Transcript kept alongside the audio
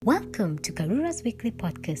Welcome to Karura's Weekly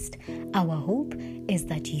Podcast. Our hope is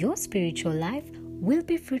that your spiritual life will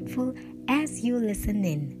be fruitful as you listen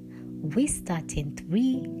in. We start in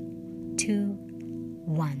 3, 2,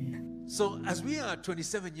 1. So, as we are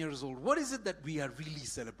 27 years old, what is it that we are really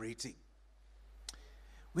celebrating?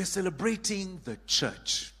 We're celebrating the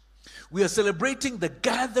church. We are celebrating the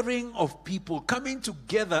gathering of people coming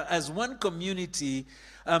together as one community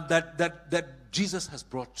that Jesus has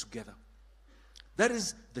brought together. That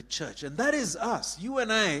is the church, and that is us, you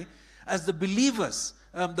and I, as the believers,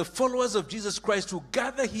 the followers of Jesus Christ who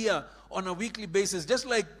gather here on a weekly basis. Just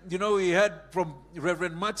like, we heard from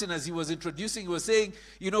Reverend Martin as he was introducing, he was saying,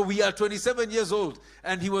 we are 27 years old,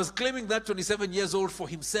 and he was claiming that 27 years old for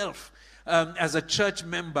himself as a church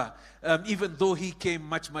member, even though he came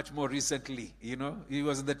much, much more recently. He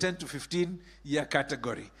was in the 10 to 15 year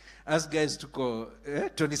category. Us guys took a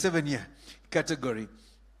 27 year category.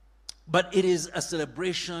 But it is a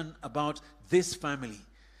celebration about this family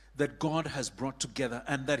that God has brought together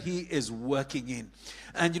and that He is working in.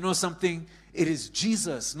 And you know something? It is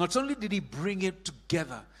Jesus. Not only did He bring it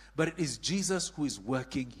together, but it is Jesus who is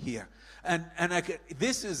working here. And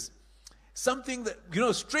this is something that,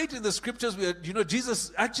 straight in the scriptures,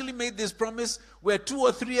 Jesus actually made this promise, where 2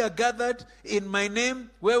 or 3 are gathered in my name,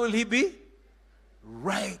 where will He be?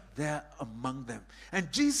 Right there among them.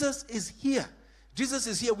 And Jesus is here. Jesus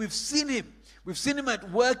is here. We've seen Him. We've seen Him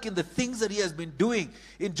at work in the things that He has been doing.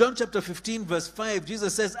 In John chapter 15, verse 5,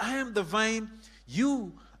 Jesus says, I am the vine,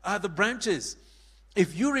 you are the branches.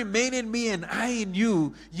 If you remain in me and I in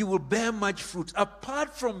you, you will bear much fruit.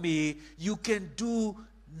 Apart from me, you can do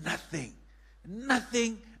nothing.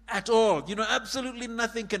 Nothing at all. Absolutely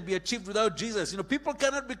nothing can be achieved without Jesus. People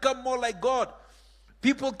cannot become more like God.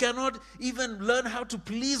 People cannot even learn how to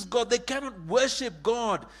please God. They cannot worship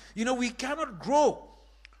God. We cannot grow.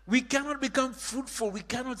 We cannot become fruitful. We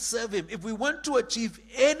cannot serve Him. If we want to achieve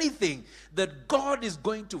anything that God is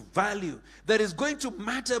going to value, that is going to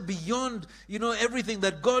matter beyond, everything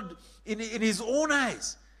that God, in His own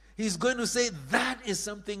eyes, He's going to say that is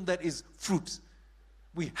something that is fruit.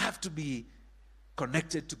 We have to be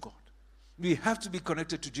connected to God. We have to be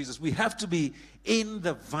connected to Jesus. We have to be in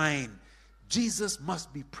the vine. Jesus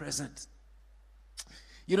must be present.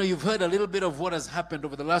 You've heard a little bit of what has happened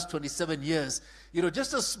over the last 27 years.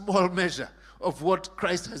 Just a small measure of what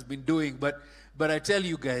Christ has been doing. But I tell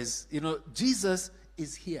you guys, Jesus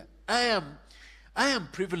is here. I am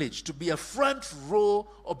privileged to be a front row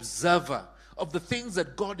observer of the things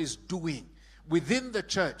that God is doing within the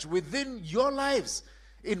church, within your lives,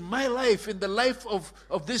 in my life, in the life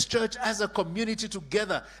of this church as a community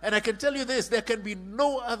together. And I can tell you this, there can be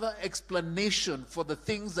no other explanation for the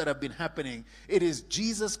things that have been happening. It is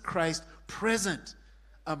Jesus Christ present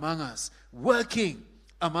among us, working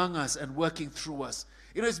among us and working through us.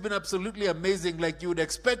 It's been absolutely amazing. Like you would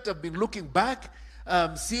expect, I've been looking back,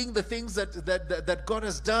 seeing the things that God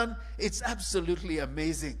has done. It's absolutely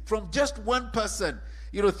amazing. From just one person,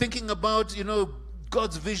 thinking about,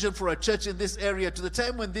 God's vision for a church in this area, to the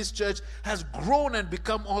time when this church has grown and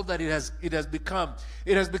become all that it has become.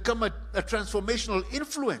 It has become a transformational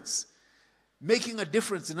influence, making a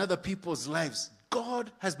difference in other people's lives. God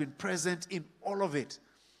has been present in all of it.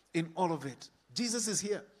 In all of it. Jesus is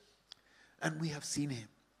here. And we have seen Him.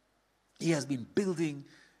 He has been building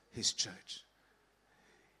His church.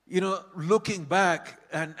 Looking back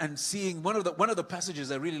and seeing one of the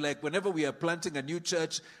passages I really like, whenever we are planting a new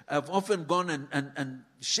church, I've often gone and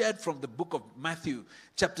shared from the book of Matthew,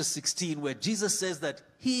 chapter 16, where Jesus says that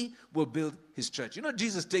He will build His church.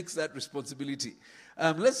 Jesus takes that responsibility.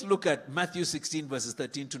 Let's look at Matthew 16, verses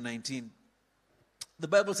 13 to 19. The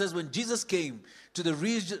Bible says, when Jesus came to the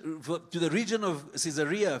region of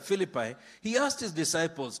Caesarea Philippi, He asked His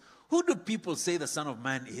disciples, who do people say the Son of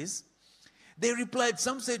Man is? They replied,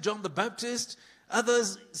 some say John the Baptist,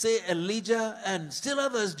 others say Elijah, and still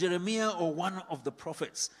others Jeremiah or one of the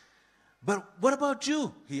prophets. But what about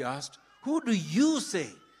you? He asked. Who do you say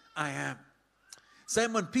I am?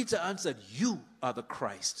 Simon Peter answered, you are the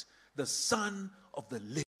Christ, the Son of the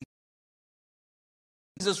living God.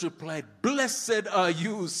 Jesus replied, blessed are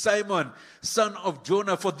you, Simon, son of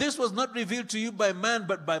Jonah, for this was not revealed to you by man,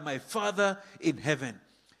 but by my Father in heaven.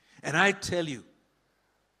 And I tell you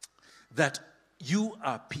that you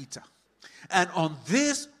are Peter, and on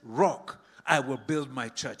this rock I will build my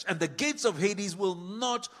church, and the gates of Hades will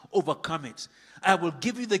not overcome it. I will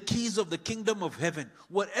give you the keys of the kingdom of heaven.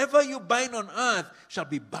 Whatever you bind on earth shall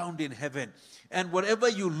be bound in heaven, and whatever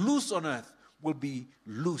you loose on earth will be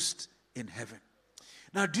loosed in heaven.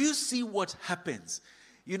 Now, do you see what happens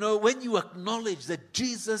when you acknowledge that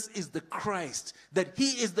Jesus is the Christ, that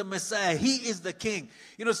he is the Messiah, he is the King.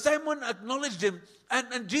 Simon acknowledged him,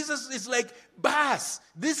 and Jesus is like, Bas,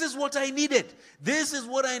 this is what I needed. This is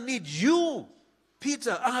what I need. You,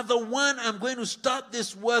 Peter, are the one I'm going to start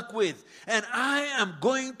this work with. And I am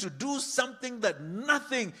going to do something that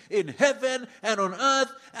nothing in heaven and on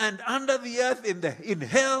earth and under the earth, in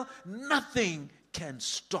hell, nothing can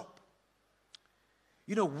stop.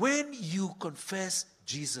 When you confess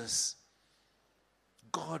Jesus,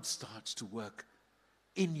 God starts to work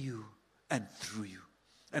in you and through you.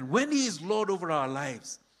 And when he is Lord over our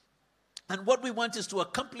lives, and what we want is to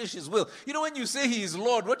accomplish his will. When you say he is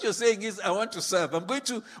Lord, what you're saying is, I want to serve. I'm going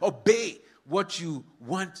to obey what you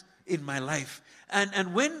want in my life.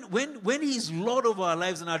 And when he is Lord over our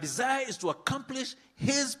lives and our desire is to accomplish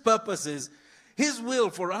his purposes, his will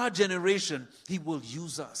for our generation, he will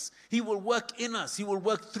use us. He will work in us. He will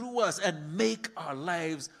work through us and make our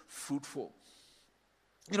lives fruitful.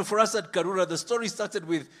 For us at Karura, the story started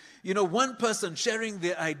with, one person sharing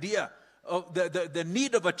the idea of the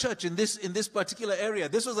need of a church in this particular area.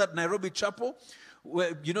 This was at Nairobi Chapel,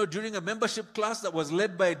 where, during a membership class that was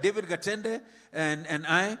led by David Gatende and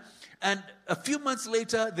I. And a few months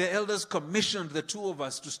later, the elders commissioned the two of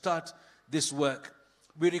us to start this work.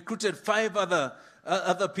 We recruited 5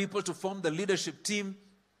 other people to form the leadership team,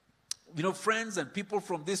 friends and people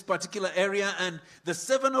from this particular area. And the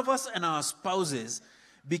 7 of us and our spouses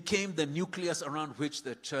became the nucleus around which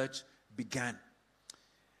the church began.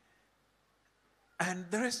 And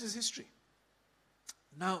the rest is history.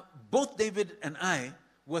 Now, both David and I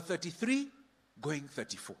were 33, going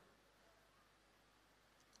 34.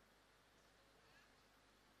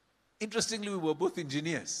 Interestingly, we were both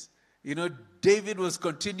engineers. David was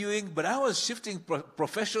continuing, but I was shifting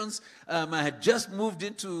professions. I had just moved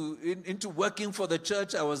into working for the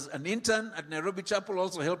church. I was an intern at Nairobi Chapel,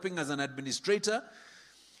 also helping as an administrator.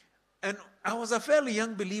 And I was a fairly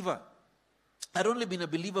young believer. I'd only been a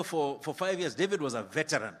believer for 5 years. David was a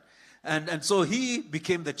veteran. And so he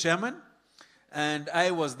became the chairman, and I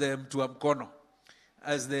was the Mtuamkono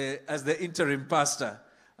as the interim pastor,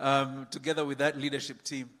 together with that leadership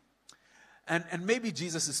team. And maybe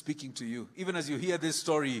Jesus is speaking to you, even as you hear this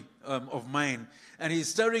story of mine. And he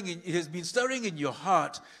has been stirring in your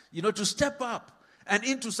heart, to step up and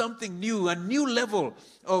into something new, a new level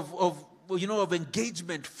of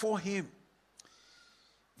engagement for him.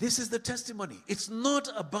 This is the testimony. It's not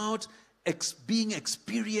about being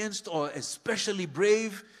experienced or especially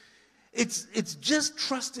brave. It's just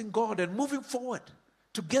trusting God and moving forward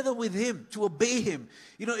together with him, to obey him.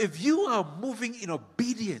 If you are moving in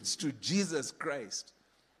obedience to Jesus Christ,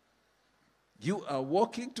 you are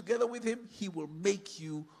walking together with him, he will make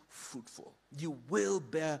you fruitful. You will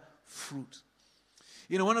bear fruit.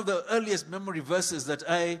 One of the earliest memory verses that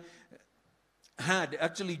I had,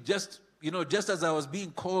 actually just as I was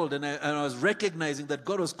being called and I was recognizing that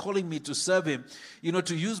God was calling me to serve him,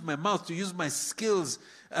 to use my mouth, to use my skills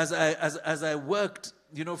as I worked,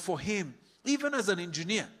 for him, even as an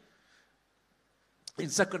engineer. In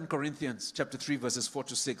 2 Corinthians chapter 3, verses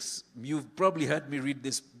 4-6, you've probably heard me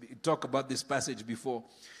talk about this passage before.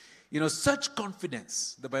 Such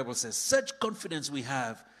confidence, the Bible says, such confidence we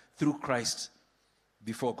have through Christ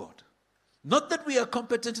before God. Not that we are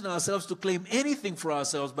competent in ourselves to claim anything for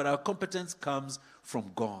ourselves, but our competence comes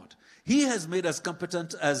from God. He has made us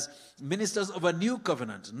competent as ministers of a new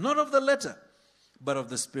covenant, not of the letter, but of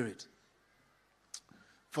the Spirit.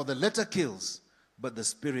 For the letter kills, but the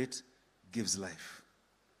Spirit gives life.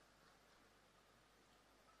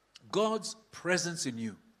 God's presence in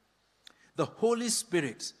you, the Holy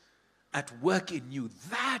Spirit at work in you,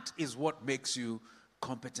 that is what makes you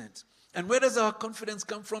competent. And where does our confidence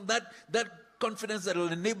come from? That confidence that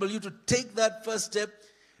will enable you to take that first step,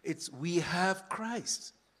 it's we have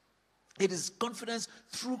Christ. It is confidence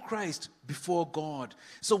through Christ before God.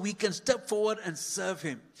 So we can step forward and serve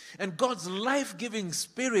him. And God's life-giving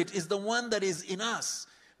Spirit is the one that is in us,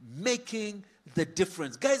 making the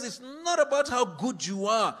difference. Guys, it's not about how good you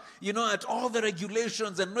are, at all the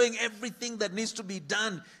regulations and knowing everything that needs to be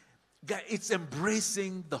done. It's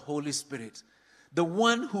embracing the Holy Spirit, the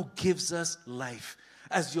one who gives us life,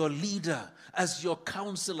 as your leader, as your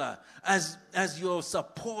counselor, as your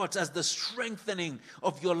support, as the strengthening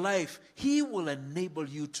of your life. He will enable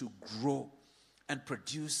you to grow and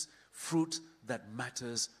produce fruit that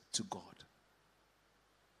matters to God.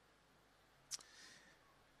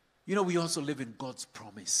 We also live in God's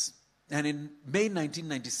promise. And in May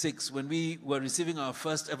 1996, when we were receiving our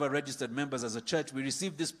first ever registered members as a church, we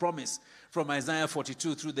received this promise from Isaiah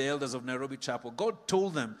 42 through the elders of Nairobi Chapel. God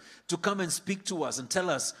told them to come and speak to us and tell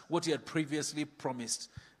us what he had previously promised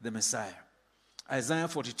the Messiah. Isaiah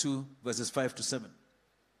 42 verses 5 to 7.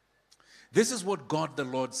 This is what God the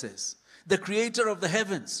Lord says. The creator of the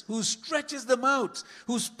heavens, who stretches them out,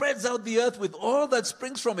 who spreads out the earth with all that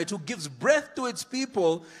springs from it, who gives breath to its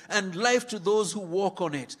people and life to those who walk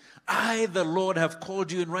on it. I, the Lord, have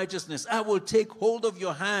called you in righteousness. I will take hold of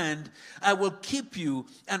your hand. I will keep you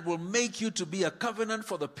and will make you to be a covenant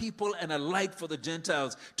for the people and a light for the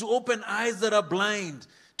Gentiles, to open eyes that are blind,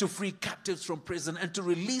 to free captives from prison, and to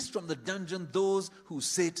release from the dungeon those who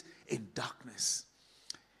sit in darkness.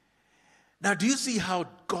 Now, do you see how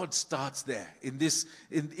God starts there in this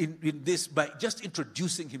by just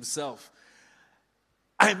introducing himself?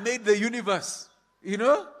 I made the universe,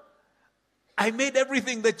 I made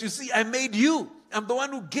everything that you see. I made you. I'm the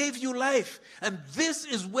one who gave you life. And this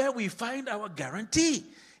is where we find our guarantee.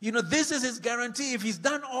 This is his guarantee. If he's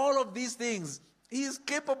done all of these things, he is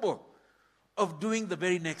capable of doing the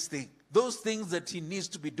very next thing. Those things that he needs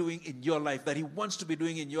to be doing in your life, that he wants to be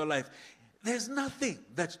doing in your life. There's nothing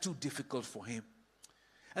that's too difficult for him.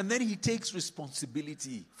 And then he takes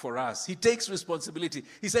responsibility for us. He takes responsibility.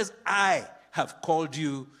 He says, I have called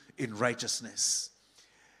you in righteousness.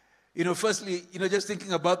 Firstly, just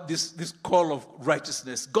thinking about this call of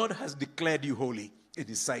righteousness, God has declared you holy in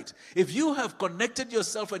his sight. If you have connected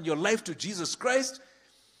yourself and your life to Jesus Christ,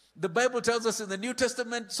 the Bible tells us in the New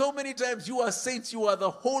Testament so many times, you are saints, you are the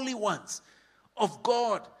holy ones of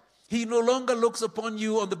God. He no longer looks upon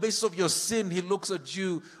you on the basis of your sin. He looks at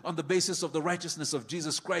you on the basis of the righteousness of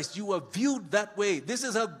Jesus Christ. You are viewed that way. This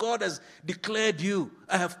is how God has declared you.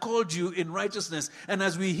 I have called you in righteousness. And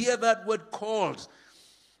as we hear that word called,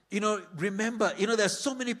 remember, there's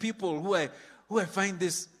so many people who I find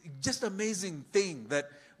this just amazing thing that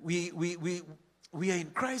we are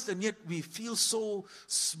in Christ and yet we feel so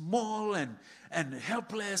small and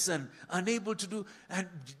helpless and unable to do, and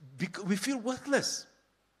we feel worthless.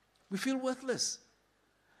 We feel worthless.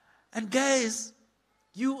 And guys,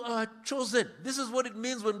 you are chosen. This is what it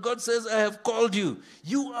means when God says, I have called you.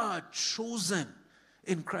 You are chosen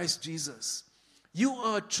in Christ Jesus. You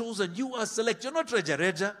are chosen. You are selected. You're not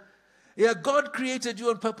reja. Yeah, God created you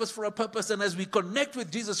on purpose for a purpose. And as we connect with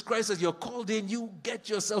Jesus Christ, as you're called in, you get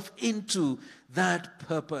yourself into that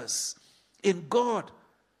purpose. In God,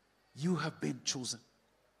 you have been chosen.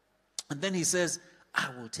 And then he says, I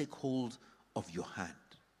will take hold of your hand.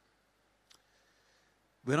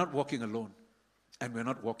 We're not walking alone, and we're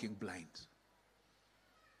not walking blind.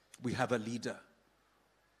 We have a leader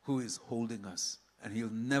who is holding us, and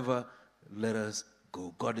he'll never let us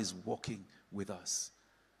go. God is walking with us.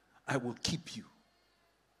 I will keep you.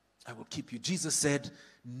 I will keep you. Jesus said,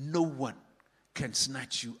 no one can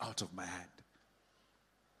snatch you out of my hand.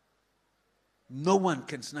 No one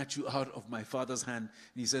can snatch you out of my Father's hand.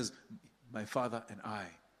 And he says, my Father and I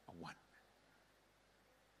are one.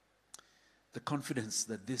 The confidence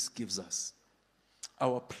that this gives us,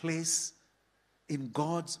 our place in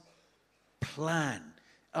God's plan,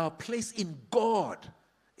 our place in God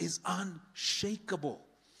is unshakable.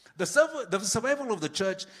 The survival of the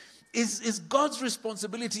church is God's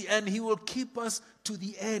responsibility, and he will keep us to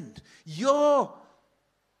the end. Your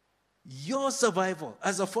survival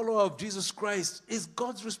as a follower of Jesus Christ is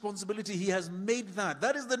God's responsibility. He has made that.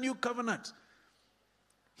 That is the new covenant.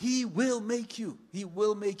 He will make you. He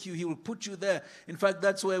will make you. He will put you there. In fact,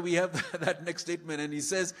 that's where we have that next statement. And he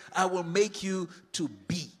says, I will make you to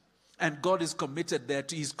be. And God is committed there.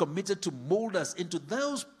 He's committed to mold us into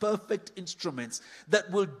those perfect instruments that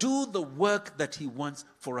will do the work that he wants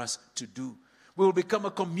for us to do. We will become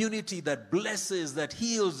a community that blesses, that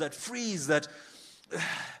heals, that frees, that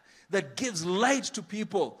gives light to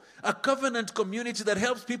people. A covenant community that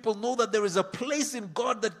helps people know that there is a place in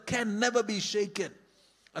God that can never be shaken.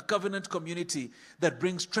 A covenant community that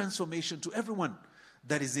brings transformation to everyone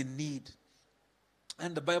that is in need.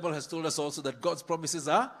 And the Bible has told us also that God's promises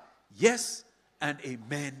are yes and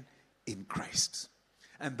amen in Christ.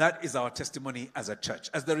 And that is our testimony as a church,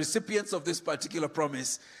 as the recipients of this particular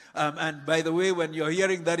promise. And by the way, when you're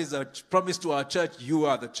hearing that is a promise to our church, you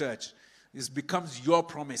are the church. This becomes your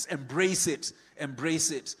promise. Embrace it.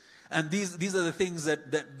 Embrace it. And these are the things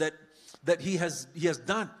that he has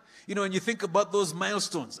done. When you think about those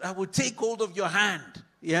milestones, I will take hold of your hand.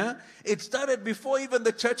 Yeah, it started before even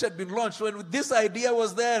the church had been launched. When this idea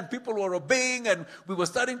was there and people were obeying and we were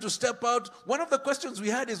starting to step out, one of the questions we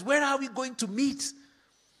had is, where are we going to meet?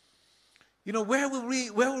 Where will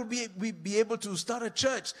we be able to start a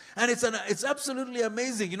church? And it's absolutely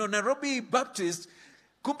amazing. Nairobi Baptist,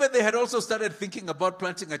 Kumbe, they had also started thinking about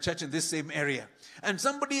planting a church in this same area. And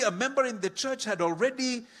a member in the church had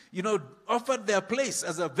already, offered their place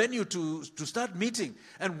as a venue to start meeting.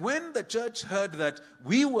 And when the church heard that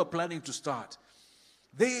we were planning to start,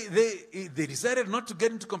 they decided not to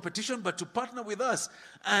get into competition, but to partner with us.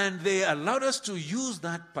 And they allowed us to use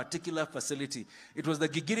that particular facility. It was the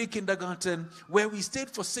Gigiri Kindergarten, where we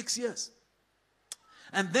stayed for 6 years.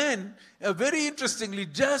 And then, very interestingly,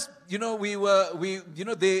 the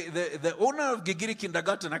owner of Gigiri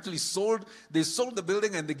Kindergarten actually sold the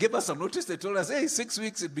building, and they gave us a notice. They told us, hey, 6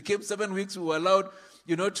 weeks, it became 7 weeks. We were allowed,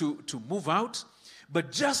 to move out.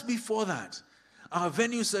 But just before that, our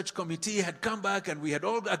venue search committee had come back, and we had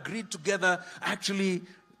all agreed together, actually,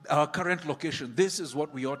 our current location, this is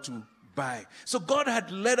what we ought to buy. So God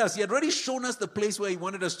had led us. He had already shown us the place where he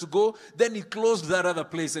wanted us to go. Then he closed that other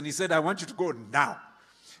place, and he said, I want you to go now.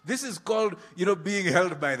 This is called, being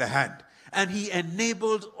held by the hand. And he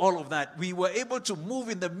enabled all of that. We were able to move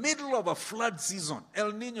in the middle of a flood season.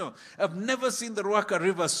 El Nino. I've never seen the Ruaka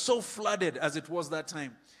River so flooded as it was that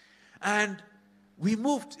time. And we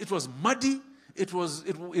moved. It was muddy. It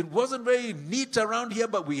wasn't very neat around here,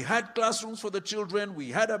 but we had classrooms for the children. We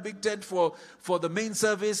had a big tent for the main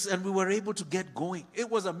service, and we were able to get going. It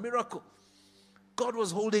was a miracle. God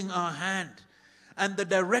was holding our hand. And the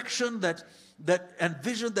direction and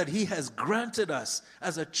vision that he has granted us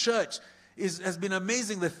as a church has been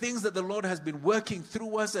amazing. The things that the Lord has been working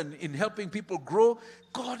through us and in helping people grow.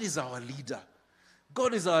 God is our leader.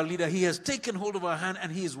 God is our leader. He has taken hold of our hand, and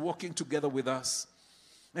he is walking together with us.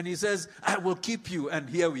 And he says, I will keep you. And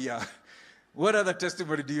here we are. What other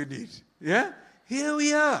testimony do you need? Yeah? Here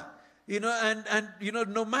we are.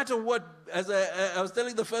 No matter what, as I was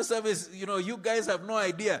telling the first service, you guys have no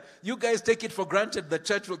idea. You guys take it for granted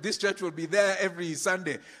this church will be there every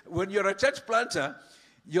Sunday. When you're a church planter,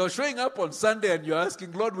 you're showing up on Sunday and you're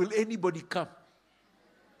asking, Lord, will anybody come?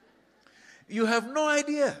 You have no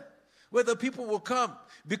idea whether people will come.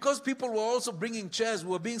 Because people were also bringing chairs,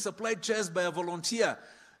 we were being supplied chairs by a volunteer.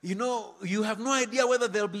 You have no idea whether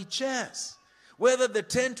there'll be chairs, whether the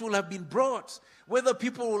tent will have been brought, whether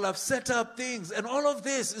people will have set up things. And all of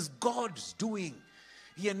this is God's doing.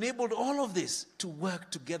 He enabled all of this to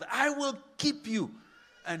work together. I will keep you.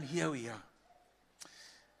 And here we are.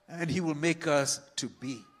 And he will make us to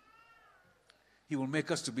be. He will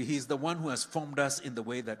make us to be. He is the one who has formed us in the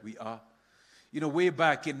way that we are. Way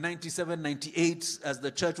back in 97, 98, as the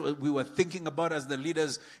church, we were thinking about as the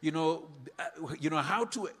leaders, how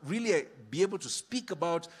to really be able to speak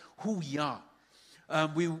about who we are.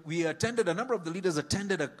 We attended, a number of the leaders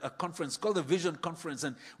attended a conference called the Vision Conference,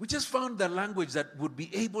 and we just found the language that would be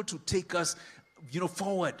able to take us,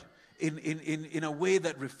 forward in a way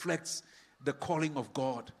that reflects the calling of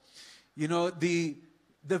God. The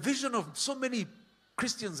vision of so many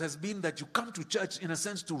Christians has been that you come to church, in a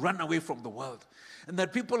sense, to run away from the world. And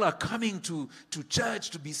that people are coming to church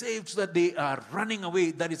to be saved, so that they are running away,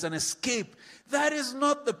 that it's an escape. That is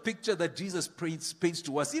not the picture that Jesus paints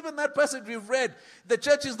to us. Even that passage we've read, the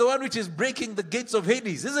church is the one which is breaking the gates of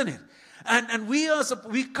Hades, isn't it? And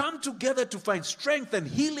we come together to find strength and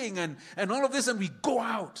healing and all of this, and we go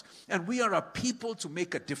out. And we are a people to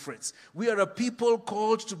make a difference. We are a people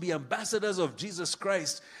called to be ambassadors of Jesus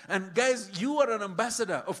Christ. And guys, you are an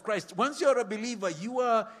ambassador of Christ. Once you're a believer, you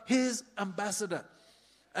are his ambassador.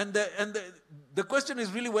 And the question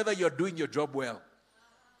is really whether you're doing your job well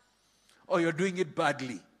or you're doing it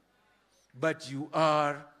badly. But you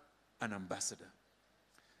are an ambassador.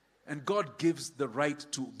 And God gives the right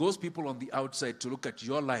to those people on the outside to look at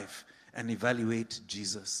your life and evaluate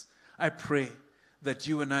Jesus. I pray that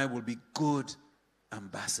you and I will be good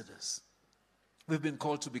ambassadors. We've been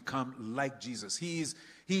called to become like Jesus. He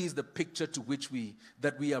is the picture to which we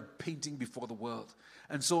are painting before the world.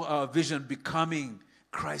 And so our vision, becoming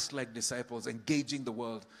Christ-like disciples, engaging the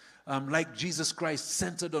world, like Jesus Christ,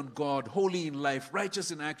 centered on God, holy in life,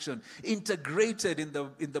 righteous in action, integrated in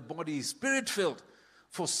the body, spirit-filled,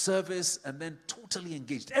 for service, and then totally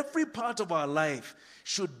engaged. Every part of our life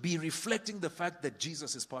should be reflecting the fact that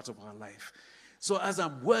Jesus is part of our life. So as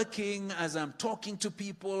I'm working, as I'm talking to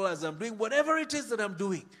people, as I'm doing whatever it is that I'm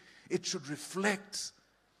doing, it should reflect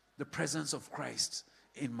the presence of Christ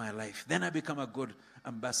in my life. Then I become a good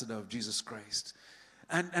ambassador of Jesus Christ.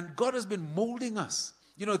 And God has been molding us.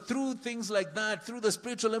 through things like that, through the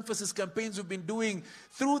spiritual emphasis campaigns we've been doing,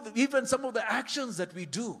 through even some of the actions that we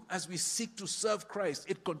do as we seek to serve Christ,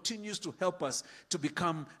 it continues to help us to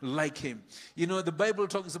become like Him. The Bible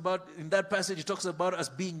talks about, in that passage, it talks about us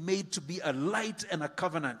being made to be a light and a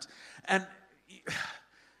covenant. And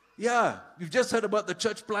yeah, you've just heard about the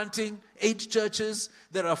church planting, 8 churches.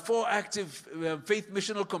 There are 4 active faith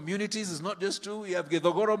missional communities. It's not just 2. You have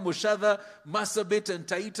Githogoro, Mushadha, Marsabit, and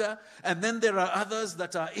Taita. And then there are others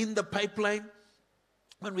that are in the pipeline.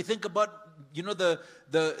 When we think about,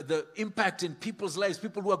 the impact in people's lives,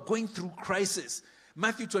 people who are going through crisis.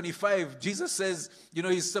 Matthew 25, Jesus says,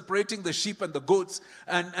 He's separating the sheep and the goats.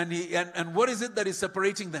 And what is it that is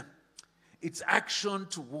separating them? It's action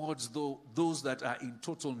towards those that are in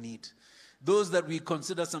total need. Those that we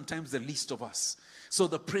consider sometimes the least of us. So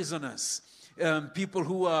the prisoners, people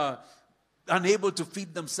who are unable to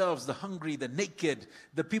feed themselves, the hungry, the naked,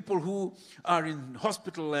 the people who are in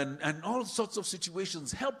hospital and all sorts of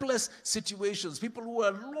situations, helpless situations, people who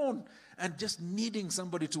are alone and just needing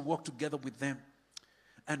somebody to walk together with them.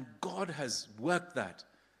 And God has worked that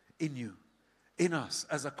in you, in us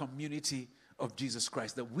as a community of Jesus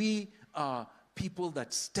Christ, that we are people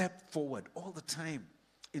that step forward all the time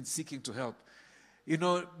in seeking to help.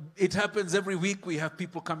 It happens every week. We have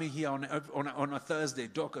people coming here on a Thursday.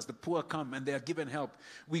 Dorcas, the poor come and they are given help.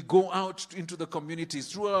 We go out into the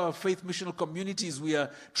communities. Through our faith missional communities, we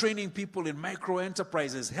are training people in micro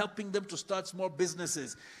enterprises, helping them to start small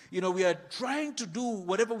businesses. We are trying to do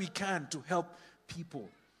whatever we can to help people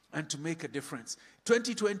and to make a difference.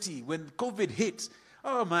 2020, when COVID hit,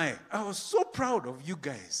 oh my, I was so proud of you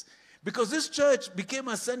guys. Because this church became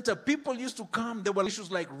a center. People used to come. There were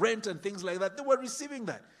issues like rent and things like that. They were receiving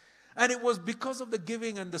that. And it was because of the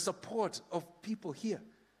giving and the support of people here.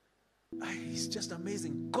 It's just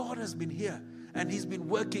amazing. God has been here. And He's been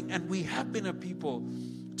working. And we have been a people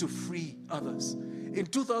to free others. In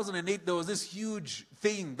 2008, there was this huge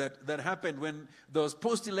thing that happened when there was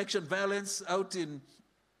post-election violence out in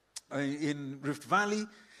Rift Valley.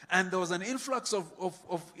 And there was an influx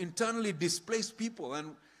of internally displaced people.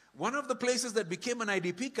 And one of the places that became an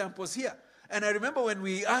IDP camp was here. And I remember when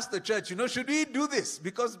we asked the church, should we do this?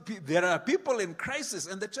 Because there are people in crisis.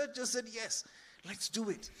 And the church just said, yes, let's do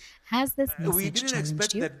it. Has this message we didn't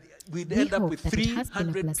expect you? that we'd end up with that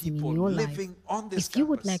 300 people living on this If you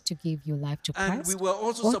would campus. like to give your life to Christ, And we were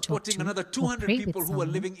also supporting another 200 people who were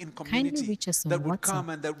living in community that would come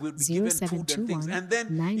and that would be given food and things. And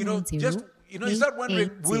then, you start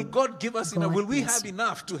wondering, will God give us enough? Will we have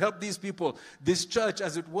enough to help these people? This church,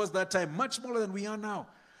 as it was that time, much smaller than we are now.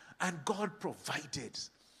 And God provided.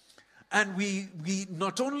 And we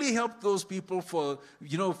not only helped those people for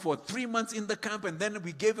 3 months in the camp, and then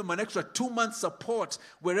we gave them an extra 2 months support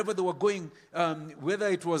wherever they were going, whether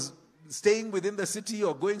it was staying within the city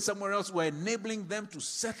or going somewhere else. We're enabling them to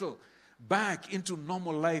settle back into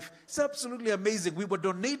normal life. It's absolutely amazing. We were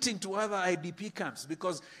donating to other IDP camps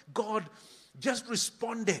because God just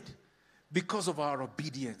responded because of our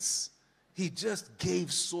obedience. He just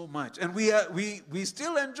gave so much. And we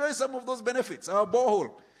still enjoy some of those benefits. Our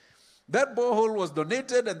borehole. That borehole was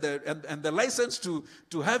donated, and the license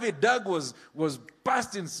to have it dug was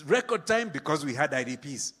passed in record time because we had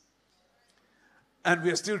IDPs. And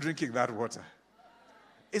we are still drinking that water.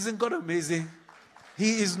 Isn't God amazing?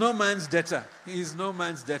 He is no man's debtor. He is no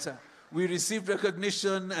man's debtor. We received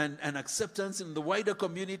recognition and acceptance in the wider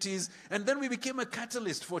communities. And then we became a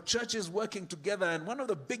catalyst for churches working together. And one of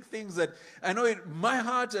the big things that I know in my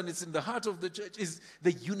heart, and it's in the heart of the church, is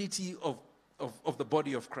the unity of the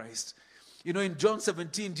body of Christ. In John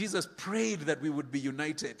 17, Jesus prayed that we would be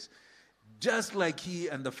united, just like He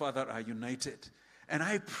and the Father are united. And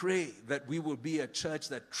I pray that we will be a church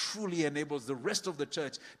that truly enables the rest of the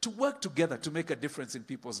church to work together to make a difference in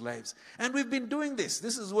people's lives. And we've been doing this.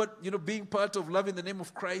 This is what, being part of Love in the Name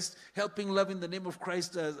of Christ, helping Love in the Name of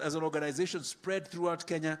Christ as an organization spread throughout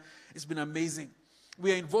Kenya. It's been amazing.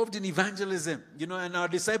 We are involved in evangelism, and our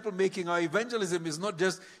disciple making, our evangelism is not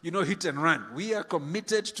just, hit and run. We are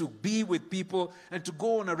committed to be with people and to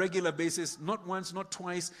go on a regular basis, not once, not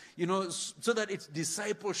twice, so that it's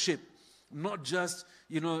discipleship. Not just,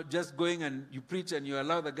 just going and you preach and you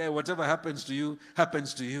allow the guy, whatever happens to you,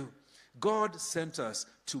 happens to you. God sent us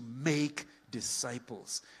to make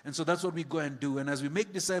disciples. And so that's what we go and do. And as we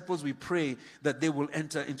make disciples, we pray that they will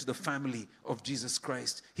enter into the family of Jesus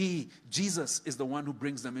Christ. Jesus is the one who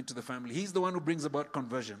brings them into the family. He's the one who brings about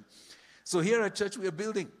conversion. So here at church, we are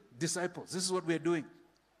building disciples. This is what we are doing.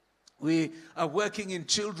 We are working in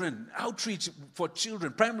children, outreach for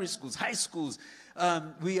children, primary schools, high schools,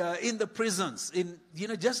 We are in the prisons.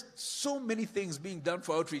 Just so many things being done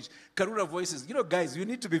for outreach. Karura Voices. Guys, you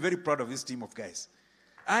need to be very proud of this team of guys.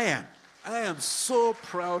 I am so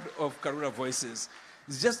proud of Karura Voices.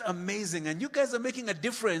 It's just amazing. And you guys are making a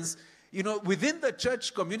difference, within the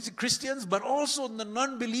church community, Christians, but also the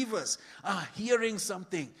non-believers are hearing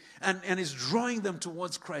something and it's drawing them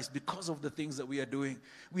towards Christ because of the things that we are doing.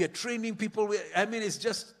 We are training people. It's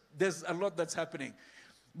just, there's a lot that's happening.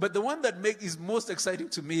 But the one that is most exciting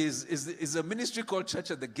to me is a ministry called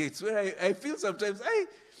Church at the Gates, where I feel sometimes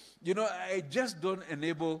I just don't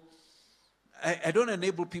enable, I don't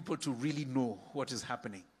enable people to really know what is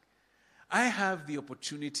happening. I have the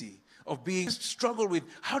opportunity of struggle with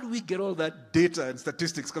how do we get all that data and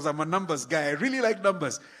statistics, because I'm a numbers guy. I really like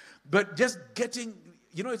numbers. But just getting,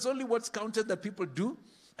 it's only what's counted that people do.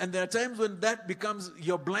 And there are times when that becomes,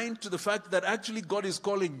 you're blind to the fact that actually God is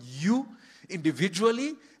calling you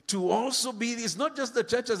individually to also be, it's not just the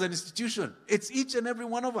church as an institution. It's each and every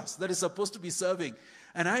one of us that is supposed to be serving.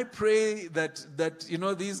 And I pray that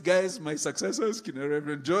these guys, my successors,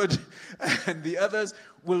 Reverend George and the others,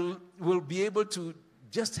 will be able to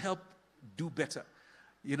just help do better,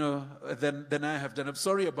 than I have done. I'm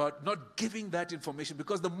sorry about not giving that information,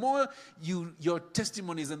 because the more your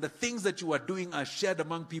testimonies and the things that you are doing are shared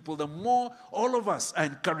among people, the more all of us are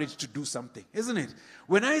encouraged to do something, isn't it?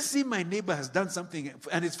 When I see my neighbor has done something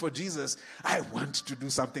and it's for Jesus, I want to do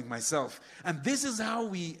something myself. And this is how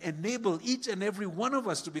we enable each and every one of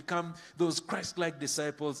us to become those Christ-like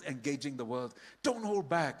disciples engaging the world. Don't hold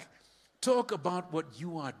back. Talk about what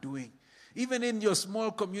you are doing. Even in your small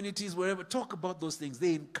communities, wherever, talk about those things.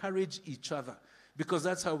 They encourage each other, because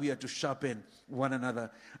that's how we are to sharpen one another.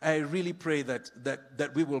 I really pray that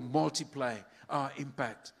we will multiply our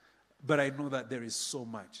impact. But I know that there is so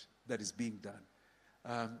much that is being done.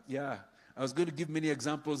 I was going to give many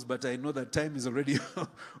examples, but I know that time is already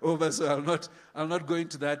over, so I'll not go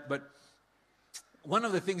into that. But one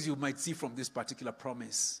of the things you might see from this particular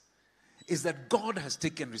promise is that God has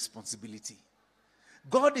taken responsibility.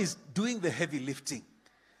 God is doing the heavy lifting.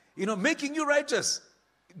 Making you righteous.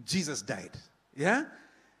 Jesus died. Yeah?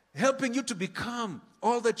 Helping you to become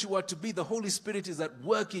all that you are to be. The Holy Spirit is at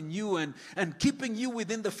work in you and keeping you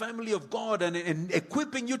within the family of God and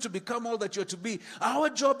equipping you to become all that you're to be. Our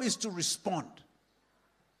job is to respond.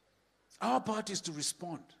 Our part is to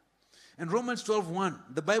respond. In Romans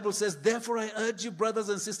 12:1, the Bible says, "Therefore I urge you, brothers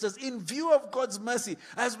and sisters, in view of God's mercy,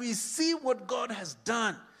 as we see what God has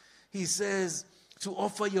done," he says, "to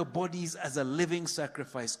offer your bodies as a living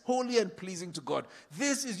sacrifice, holy and pleasing to God.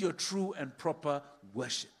 This is your true and proper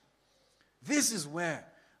worship." This is where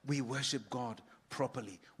we worship God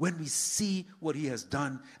properly, when we see what he has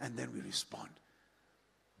done and then we respond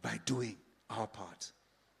by doing our part.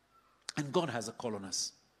 And God has a call on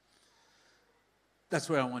us. That's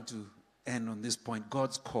where I want to end on this point,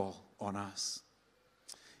 God's call on us.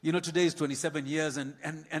 Today is 27 years and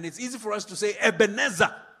it's easy for us to say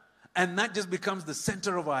Ebenezer. And that just becomes the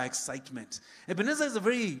center of our excitement. Ebenezer is a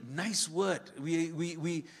very nice word.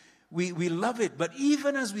 We love it. But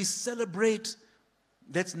even as we celebrate,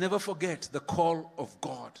 let's never forget the call of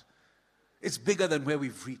God. It's bigger than where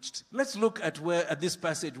we've reached. Let's look at this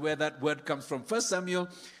passage where that word comes from. 1 Samuel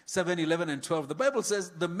 7:11 and 12. The Bible says,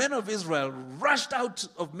 "The men of Israel rushed out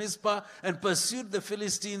of Mizpah and pursued the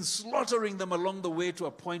Philistines, slaughtering them along the way to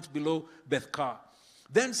a point below Bethkar.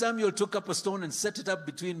 Then Samuel took up a stone and set it up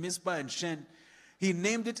between Mizpah and Shen. He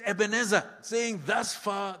named it Ebenezer, saying, 'Thus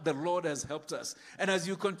far the Lord has helped us.'" And as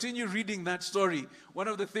you continue reading that story, one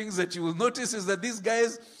of the things that you will notice is that these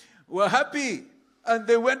guys were happy and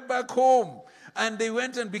they went back home and they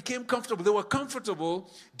went and became comfortable. They were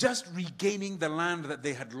comfortable just regaining the land that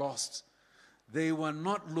they had lost. They were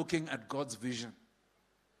not looking at God's vision.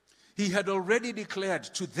 He had already declared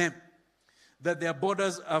to them that their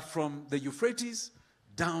borders are from the Euphrates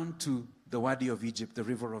down to the Wadi of Egypt, the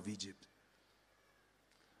river of Egypt.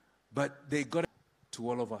 But they got to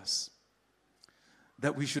all of us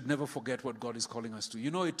that we should never forget what God is calling us to.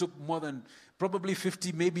 It took more than probably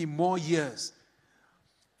 50, maybe more years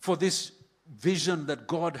for this vision that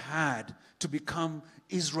God had to become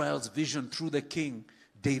Israel's vision through the king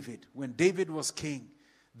David. When David was king,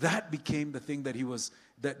 that became the thing that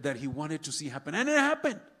he wanted to see happen. And it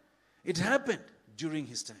happened. It happened during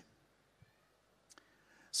his time.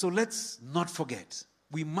 So let's not forget.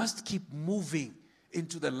 We must keep moving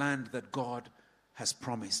into the land that God has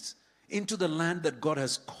promised, into the land that God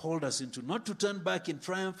has called us into, not to turn back in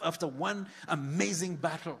triumph after one amazing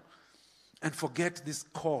battle and forget this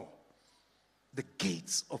call, the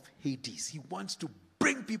gates of Hades. He wants to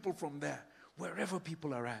bring people from there, wherever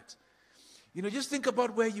people are at. Just think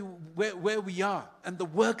about where we are and the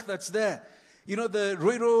work that's there. The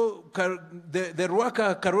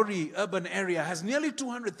Ruaka Karori urban area has nearly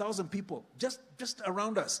 200,000 people just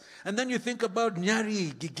around us. And then you think about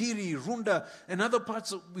Nyari, Gigiri, Runda, and other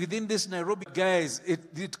parts within this Nairobi. Guys,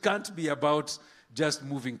 it can't be about just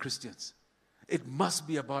moving Christians. It must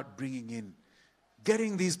be about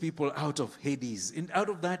getting these people out of Hades, out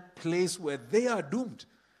of that place where they are doomed,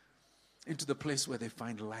 into the place where they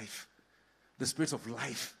find life, the spirit of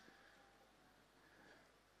life.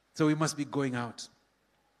 So we must be going out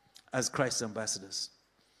as Christ's ambassadors,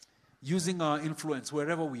 using our influence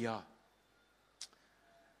wherever we are.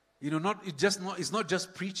 It's not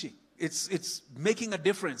just preaching. It's making a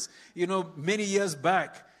difference. Many years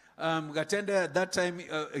back, Gatenda at that time,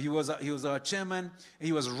 he was our chairman.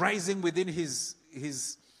 He was rising within his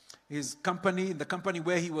company, in the company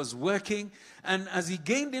where he was working. And as he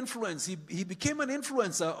gained influence, he became an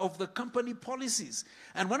influencer of the company policies.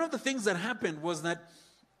 And one of the things that happened was that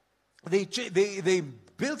they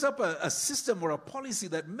built up a system or a policy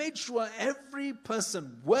that made sure every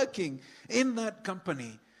person working in that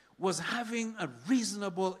company was having a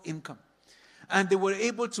reasonable income. And they were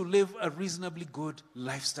able to live a reasonably good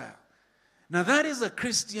lifestyle. Now that is a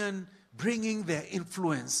Christian bringing their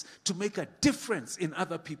influence to make a difference in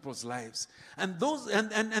other people's lives. And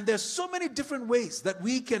there's so many different ways that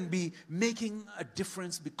we can be making a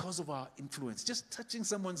difference because of our influence, just touching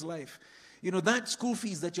someone's life. That school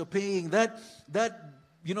fees that you're paying, that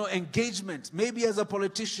engagement, maybe as a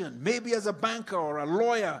politician, maybe as a banker or a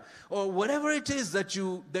lawyer, or whatever it is that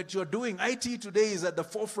you're doing. IT today is at the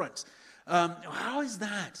forefront. How is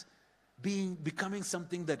that becoming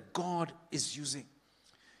something that God is using?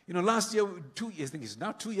 Last year, I think it's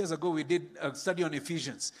now 2 years ago, we did a study on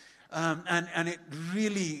Ephesians. And it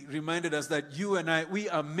really reminded us that you and I, we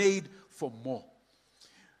are made for more.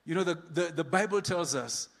 The Bible tells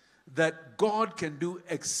us that God can do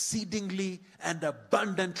exceedingly and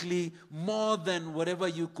abundantly more than whatever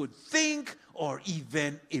you could think or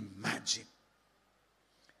even imagine.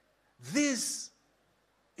 This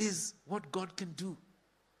is what God can do.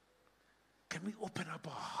 Can we open up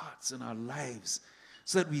our hearts and our lives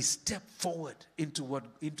so that we step forward into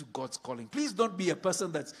God's calling? Please don't be a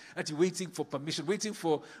person that's actually waiting for permission, waiting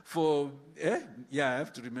for I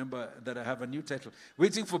have to remember that I have a new title.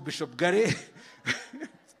 Waiting for Bishop Gary.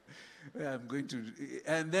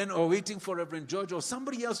 Or waiting for Reverend George or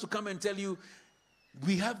somebody else to come and tell you,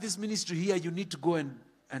 we have this ministry here, you need to go and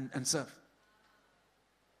serve.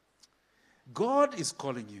 God is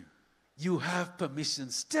calling you. You have permission.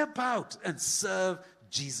 Step out and serve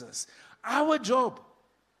Jesus. Our job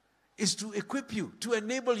is to equip you, to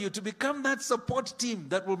enable you to become that support team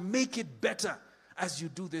that will make it better as you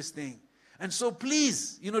do this thing. And so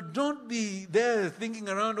please, don't be there thinking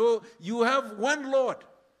around, you have one Lord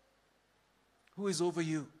who is over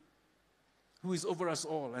you, who is over us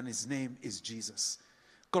all, and his name is Jesus.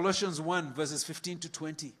 Colossians 1, verses 15 to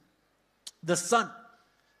 20. The Son,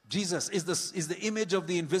 Jesus, is the image of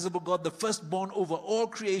the invisible God, the firstborn over all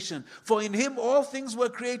creation. For in him all things were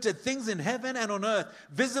created, things in heaven and on earth,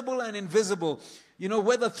 visible and invisible.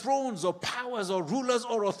 Whether thrones or powers or rulers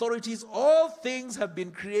or authorities, all things have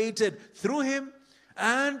been created through him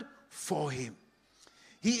and for him.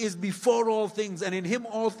 He is before all things, and in him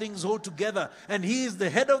all things hold together. And he is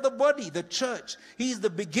the head of the body, the church. He is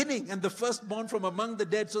the beginning and the firstborn from among the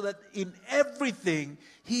dead, so that in everything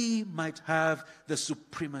he might have the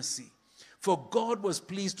supremacy. For God was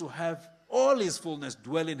pleased to have all his fullness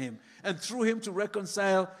dwell in him, and through him to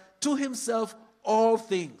reconcile to himself all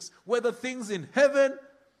things, whether things in heaven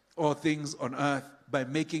or things on earth, by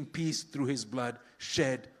making peace through his blood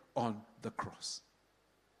shed on the cross.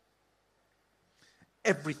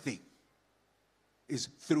 Everything is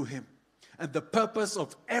through him. And the purpose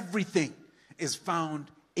of everything is found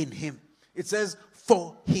in him. It says,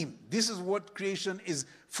 for him. This is what creation is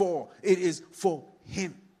for. It is for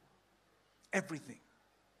him. Everything.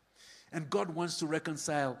 And God wants to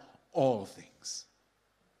reconcile all things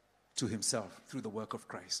to himself through the work of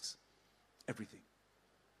Christ. Everything.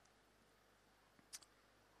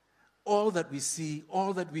 All that we see,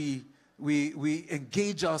 all that we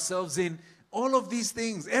engage ourselves in, all of these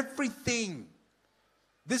things, everything,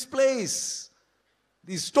 this place,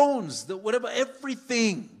 these stones, whatever,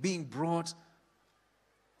 everything being brought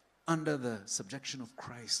under the subjection of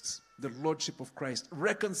Christ, the lordship of Christ,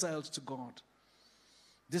 reconciled to God.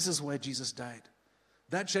 This is why Jesus died.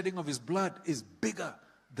 That shedding of his blood is bigger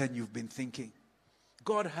than you've been thinking.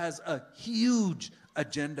 God has a huge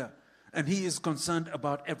agenda. And he is concerned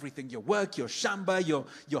about everything. Your work, your shamba,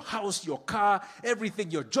 your house, your car,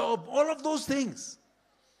 everything, your job, all of those things.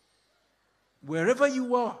 wherever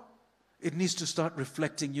you are, it needs to start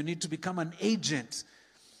reflecting. You need to become an agent.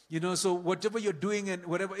 So whatever you're doing and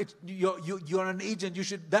whatever, you're an agent.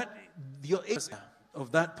 Your agent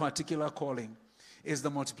of that particular calling is the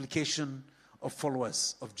multiplication of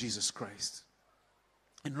followers of Jesus Christ.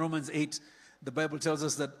 In Romans 8, the Bible tells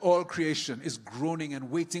us that all creation is groaning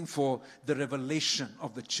and waiting for the revelation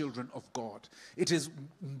of the children of God. It is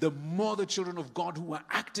the more the children of God who are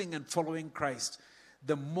acting and following Christ,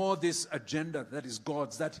 the more this agenda that is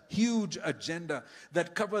God's, that huge agenda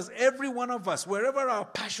that covers every one of us, wherever our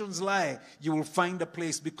passions lie, you will find a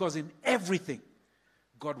place, because in everything,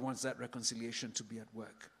 God wants that reconciliation to be at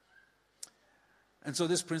work. And so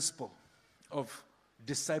this principle of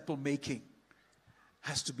disciple making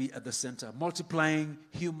has to be at the center, multiplying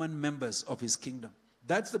human members of his kingdom.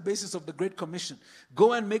 That's the basis of the Great Commission.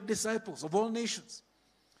 Go and make disciples of all nations,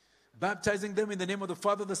 baptizing them in the name of the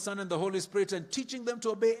Father, the Son, and the Holy Spirit, and teaching them to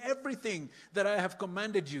obey everything that I have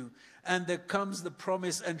commanded you. And there comes the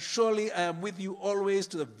promise, and surely I am with you always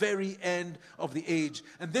to the very end of the age.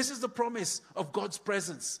 And this is the promise of God's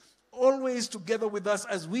presence, always together with us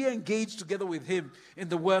as we engage together with him in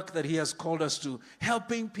the work that he has called us to,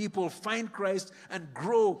 helping people find Christ and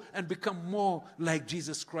grow and become more like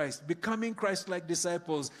Jesus Christ, becoming Christ-like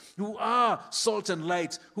disciples who are salt and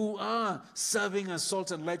light, who are serving as salt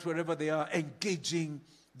and light wherever they are, engaging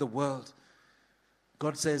the world.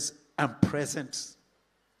 God says, I'm present.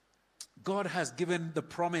 God has given the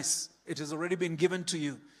promise. It has already been given to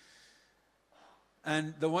you.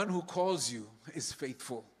 And the one who calls you is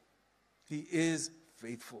faithful. He is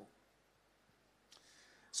faithful.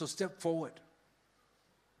 So step forward.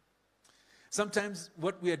 Sometimes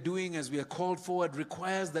what we are doing as we are called forward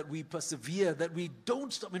requires that we persevere, that we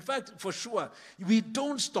don't stop. In fact, for sure, we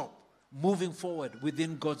don't stop moving forward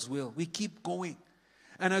within God's will. We keep going.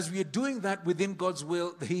 And as we are doing that within God's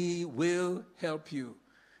will, he will help you.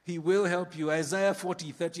 He will help you. Isaiah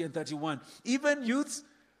 40, 30 and 31. Even youths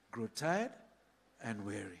grow tired and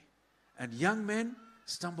weary, and young men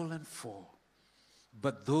stumble and fall.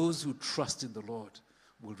 But those who trust in the Lord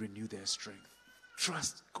will renew their strength.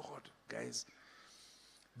 Trust God, guys.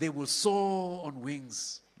 They will soar on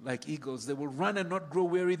wings like eagles. They will run and not grow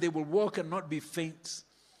weary. They will walk and not be faint.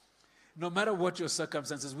 No matter what your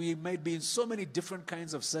circumstances, we might be in so many different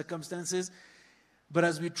kinds of circumstances, but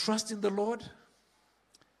as we trust in the Lord,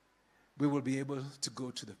 we will be able to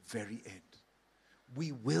go to the very end.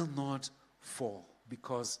 We will not fall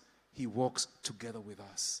because he walks together with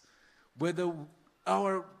us. Whether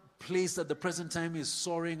our place at the present time is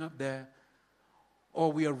soaring up there,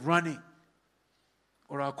 or we are running,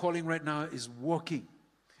 or our calling right now is walking,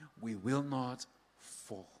 we will not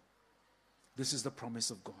fall. This is the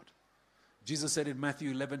promise of God. Jesus said in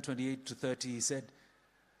Matthew 11, 28 to 30, he said,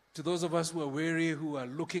 to those of us who are weary, who are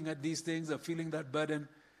looking at these things, are feeling that burden,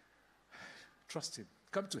 trust him.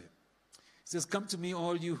 Come to him. He says, come to me,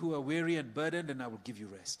 all you who are weary and burdened, and I will give you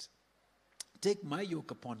rest. Take my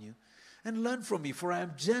yoke upon you and learn from me, for I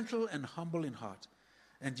am gentle and humble in heart,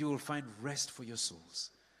 and you will find rest for your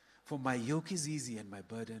souls. For my yoke is easy and my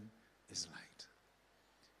burden is light.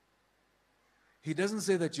 He doesn't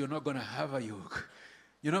say that you're not going to have a yoke.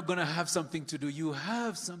 You're not going to have something to do. You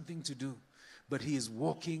have something to do, but he is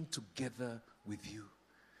walking together with you.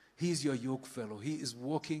 He is your yoke fellow. He is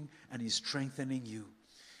walking and he's strengthening you.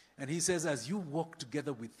 And he says, as you walk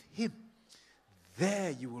together with him,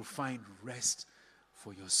 there you will find rest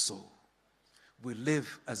for your soul. We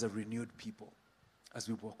live as a renewed people as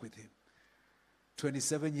we walk with him.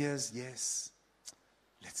 27 years, yes.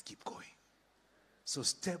 Let's keep going. So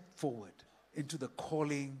step forward into the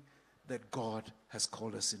calling that God has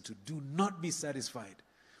called us into. Do not be satisfied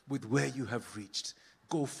with where you have reached.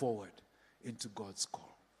 Go forward into God's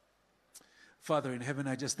call. Father in heaven,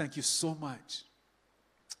 I just thank you so much.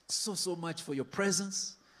 So much for your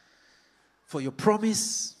presence, for your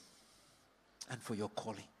promise, and for your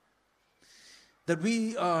calling. That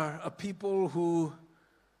we are a people who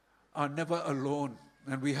are never alone,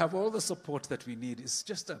 and we have all the support that we need. It's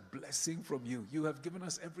just a blessing from you. You have given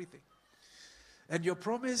us everything. And your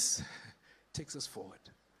promise takes us forward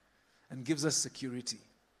and gives us security.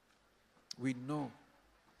 We know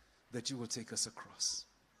that you will take us across.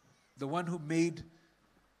 The one who made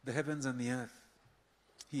the heavens and the earth,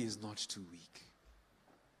 he is not too weak.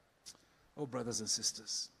 Oh, brothers and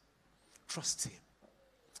sisters, trust him.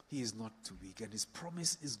 He is not too weak, and his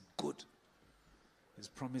promise is good. His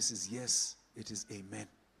promise is yes, it is amen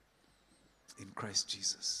in Christ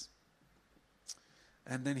Jesus.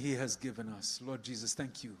 And then he has given us, Lord Jesus,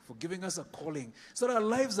 thank you for giving us a calling so that our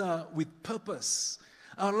lives are with purpose.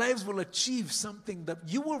 Our lives will achieve something that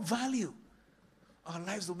you will value. Our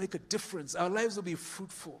lives will make a difference. Our lives will be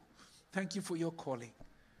fruitful. Thank you for your calling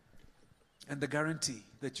and the guarantee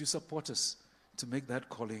that you support us to make that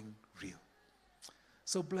calling real.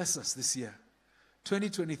 So bless us this year,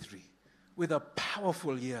 2023, with a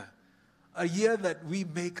powerful year, a year that we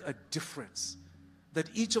make a difference, that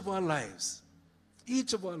each of our lives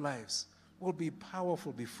will be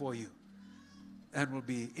powerful before you and will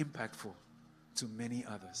be impactful to many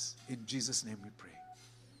others. In Jesus' name we pray.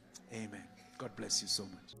 Amen. God bless you so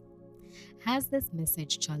much. Has this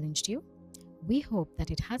message challenged you? We hope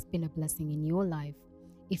that it has been a blessing in your life.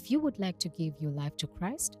 If you would like to give your life to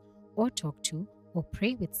Christ, or talk to or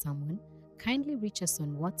pray with someone, kindly reach us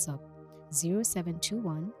on WhatsApp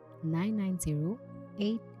 0721 990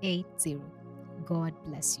 880. God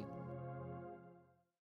bless you.